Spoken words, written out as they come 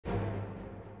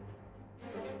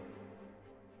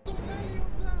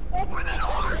Open the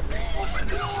door! Open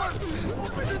the door!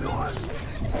 Open the door!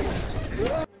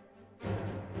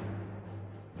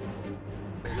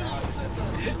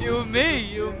 You and me,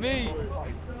 you and me.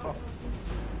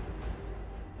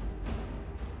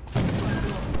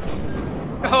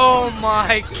 Oh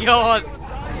my god.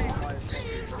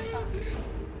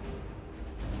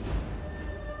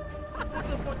 What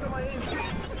the fuck am I in?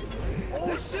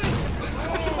 Oh shit!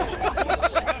 There's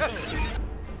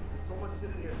so much shit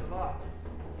in here, it's a lot.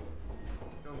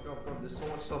 Come, there's so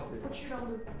much stuff here.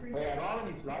 Hey, I don't have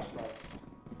any flashlight.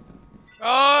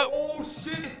 Oh! Oh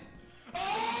shit!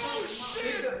 Oh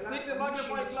shit! Take the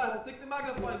magnifying glass, take the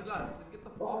magnifying glass. Get the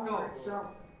fuck out.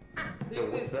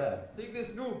 Take this, take this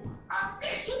noob. I'm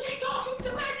literally talking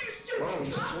to my stupid. Bro,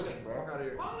 he's chilling, bro. Fuck out of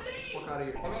here. Fuck out of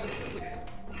here.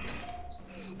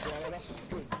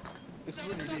 This is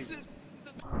really deep.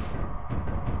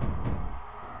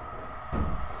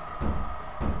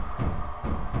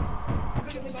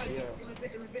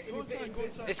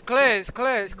 It's clear, it's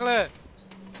clear, it's clear.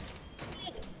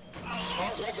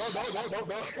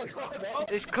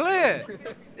 It's clear.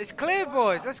 It's clear,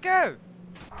 boys. Let's go.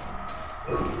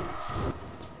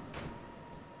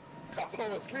 I thought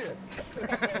it was clear.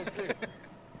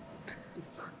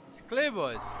 It's clear,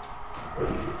 boys.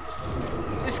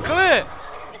 It's clear.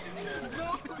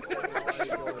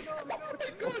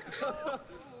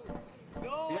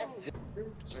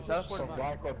 Some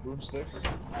guy called Broomstick.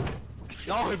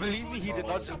 No, believe me, he did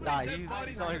not just die. He's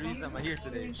the only reason I'm here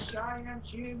today.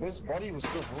 His body was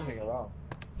still moving around.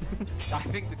 I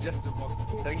think the Jester box is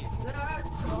thingy.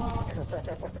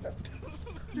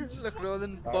 Look at all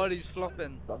them bodies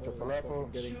flopping. Dr. Falafel.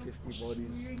 Getting 50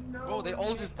 bodies. Bro, they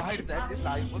all just died at this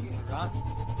time. Looking around.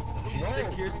 No,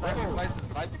 Here, sacrifices,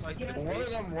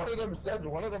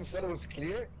 one of them said it was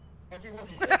clear. Everyone.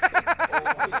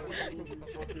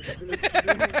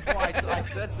 I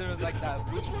said there was like that.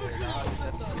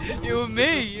 You and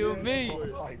me, you and me. Oh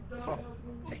my god.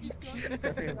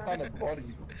 Every kind of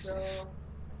body.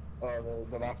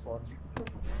 The last one.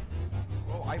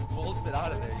 Bro, I bolted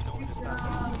out of there. You don't understand.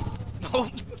 No.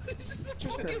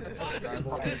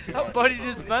 That body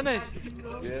just vanished. Yeah,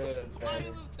 it's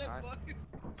bad.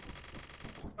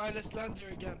 Alright, let's land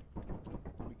here again.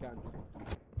 We can.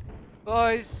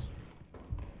 Boys.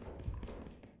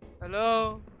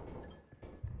 Hello.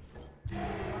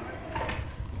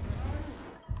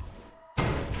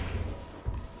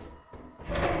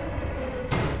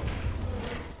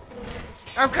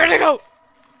 I'm critical.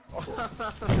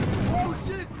 Oh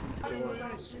shit!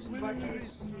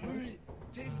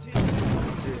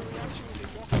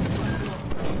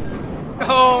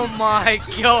 Oh my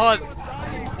god.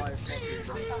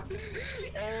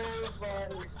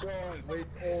 Wait,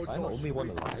 oh, I'm the only one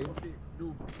alive?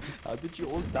 How did you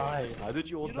all die? How did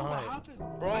you all die?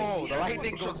 Bro, the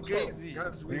lightning goes crazy.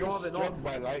 Guys, We we got don't have struck enough.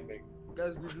 by lightning.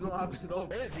 Guys, we do not have enough.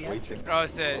 Where's the engine? Oh,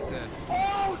 it's there, it's there.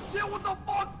 Oh shit, what the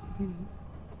fuck?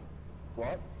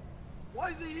 What? Why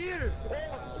is he here?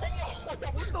 What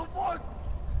the fuck?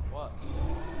 What?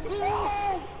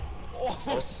 Oh!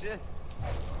 Oh shit.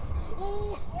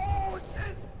 Oh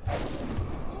shit!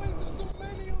 Why is there so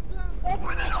many of them?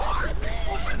 Open the door!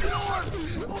 Open the door!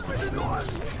 Open the door!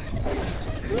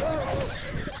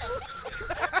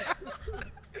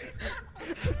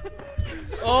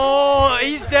 Oh,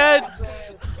 he's dead.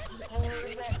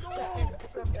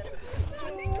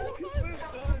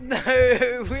 No,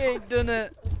 we ain't done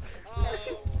it.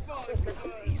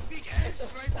 He's big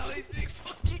ass right now, he's big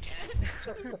fucking ass!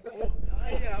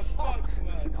 Yeah, fuck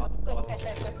man. I don't know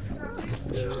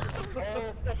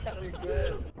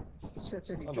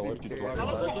if you do it.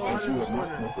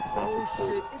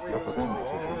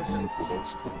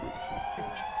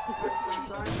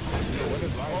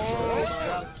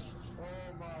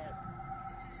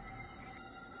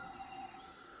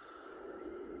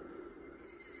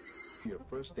 Your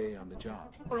first day on the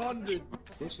job. 400.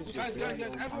 This is Guys,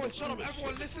 everyone shut up,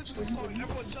 everyone listen to the song,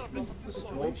 everyone shut up, listen to the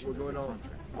song. We're going on.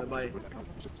 Bye bye.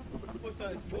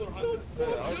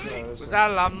 Was that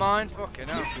a landmine? Fucking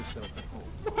hell.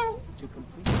 to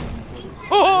complete.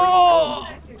 Oh!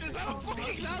 Is that a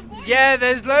fucking landmine? Yeah,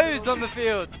 there's loads on the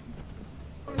field.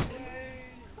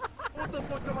 What the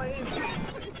fuck am I in?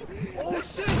 Oh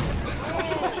shit!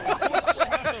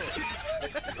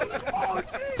 Oh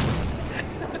shit!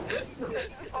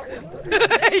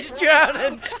 He's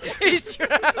drowning. He's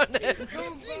drowning.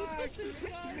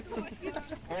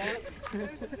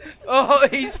 Oh,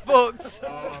 he's fucked.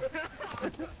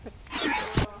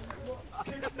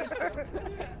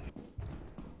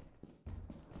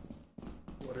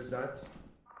 What is that?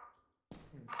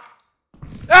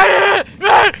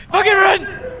 Run! Fucking run! Get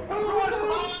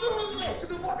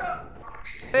the fuck out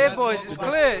Clear, boys. It's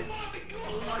clear.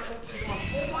 Oh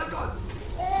my god!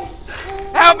 Oh shit!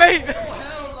 Help me! Oh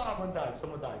hell no! Someone died,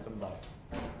 someone died, someone died.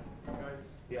 Guys,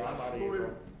 Yeah, I'm out of go here, in. bro.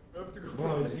 I have to go.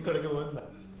 Boys, you gotta go in there.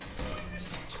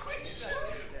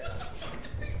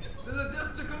 There's a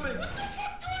jester coming!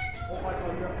 Oh my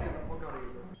god, we have to get the fuck out of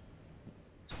here, bro.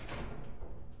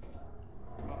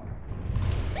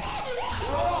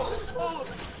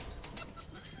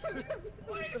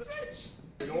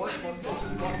 You know what?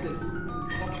 Fuck this.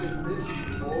 Fuck this, bitch.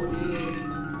 Oh yeah.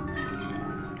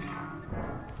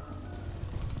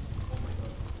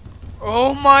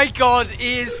 Oh my god,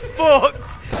 he is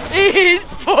fucked! He is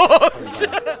fucked!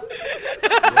 Check it out. You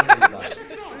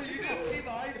didn't see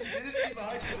behind you. You didn't see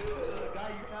behind you. The guy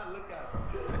you can't look at.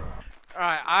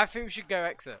 Alright, I think we should go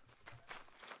exit.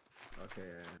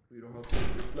 Okay, we don't have to do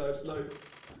flashlights.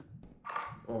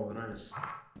 Oh, nice.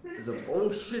 There's a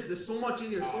oh shit, there's so much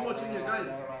in here, guys.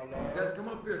 Guys, come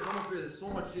up here, there's so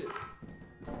much shit.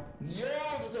 Yo,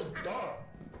 there's a dog.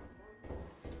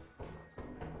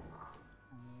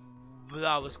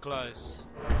 That was close.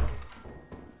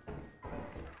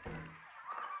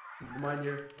 Come on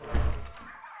here.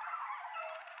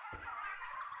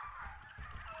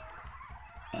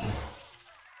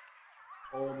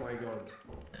 Oh my god.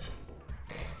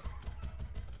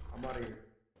 I'm out of here.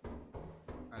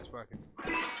 That's working.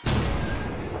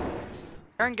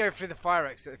 Can go through the fire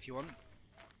exit if you want.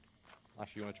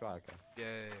 Actually, you wanna try? Okay. Yeah,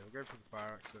 we'll go through the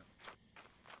fire exit.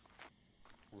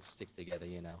 We'll stick together,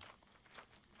 you know.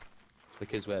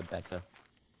 Because we're better.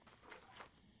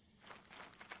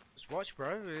 Just watch,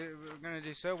 bro. We're gonna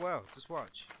do so well. Just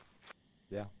watch.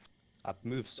 Yeah. I've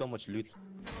moved so much loot.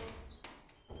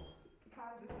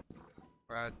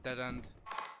 Dead end.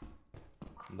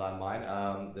 Not mine.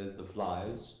 There's the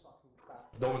flies.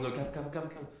 No, cover.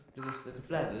 There's a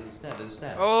flare, there's a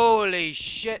snare. Holy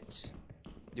shit!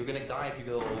 You're gonna die if you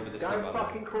go over the snare.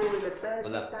 Fucking cool in the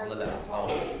left, on the left. Oh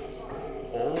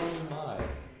my.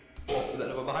 Oh,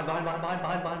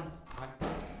 behind.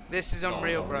 This is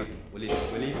unreal, bro. We're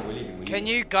leaving. Can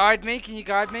you guide me?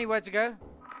 Where to go?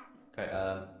 Okay,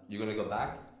 you're gonna go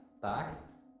back.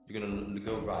 You're gonna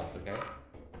go right, okay?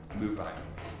 Move right.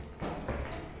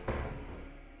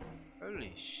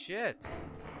 Holy shit!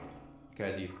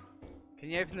 Okay, leave. Can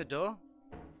you open the door?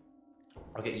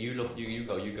 Okay, you look, you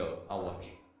go. I'll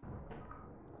watch.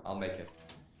 I'll make it.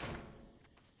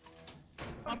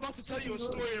 I'm about to tell you a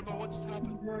story about what just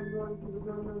happened.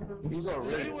 These are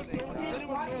Does rich.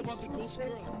 anyone know about the ghost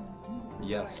girl?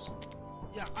 Yes.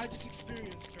 Yeah, I just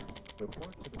experienced her.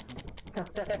 Report to the people.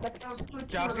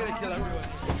 Yeah, I'm gonna kill everyone.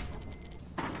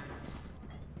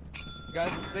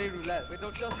 Guys, let's play roulette. Wait,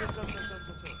 don't chill.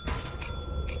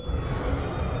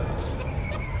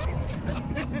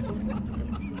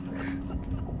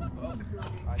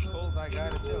 I told that guy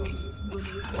to chill.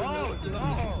 Oh, no!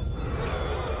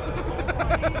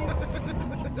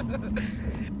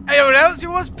 Anyone else who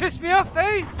wants to piss me off,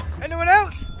 eh? Anyone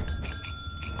else?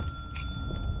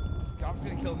 Okay, I'm just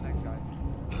gonna kill the next guy.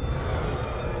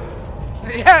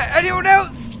 Yeah, anyone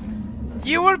else?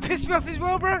 You want to piss me off as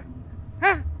well, bro?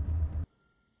 Huh?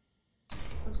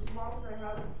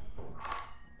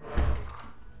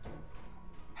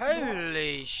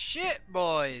 Holy shit,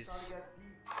 boys.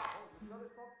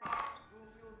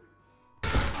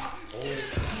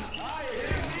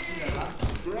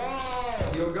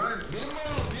 Yo guys,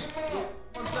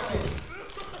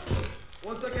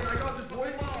 One second, I got this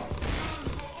boy.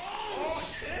 Oh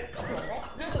shit!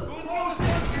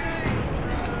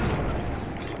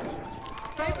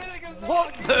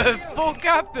 What the fuck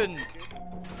happened?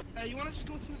 Hey, you wanna just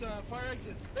go through the fire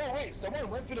exit? No, wait, someone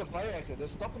went through the fire exit.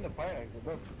 There's stuff in the fire exit.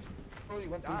 Look. Somebody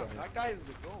went through there. That guy is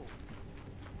the goal.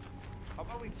 How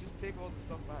about we just take all the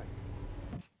stuff back?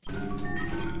 I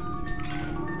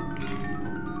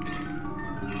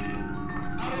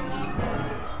don't want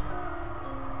this.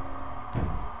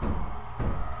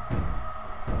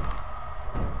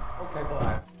 Okay,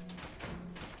 bye.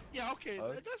 Yeah, okay,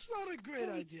 that's not a great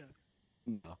idea.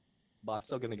 No. But I'm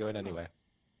still gonna go in anyway.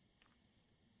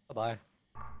 Bye-bye.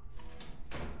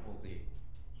 Holy.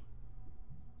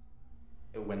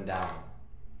 It went down.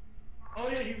 Oh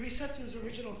yeah, he reset to his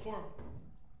original form.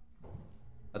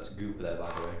 That's goop there, by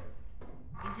the way.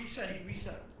 He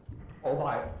reset. Oh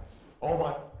my.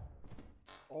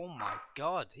 Oh my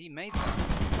god, he made that.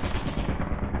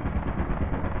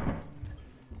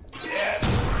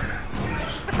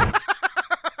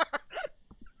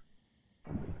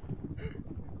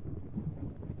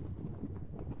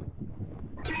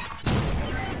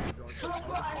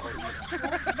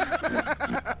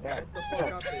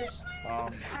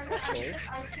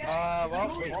 Okay. Well,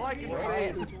 all I can say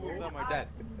is two of them are dead.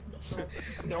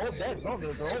 They're all dead. No,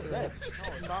 they're all dead.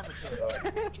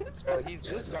 He's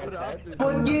This guy's dead.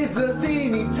 What gives us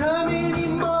any time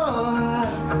anymore?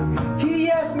 He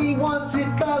asked me once if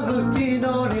I looked in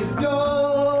on his door.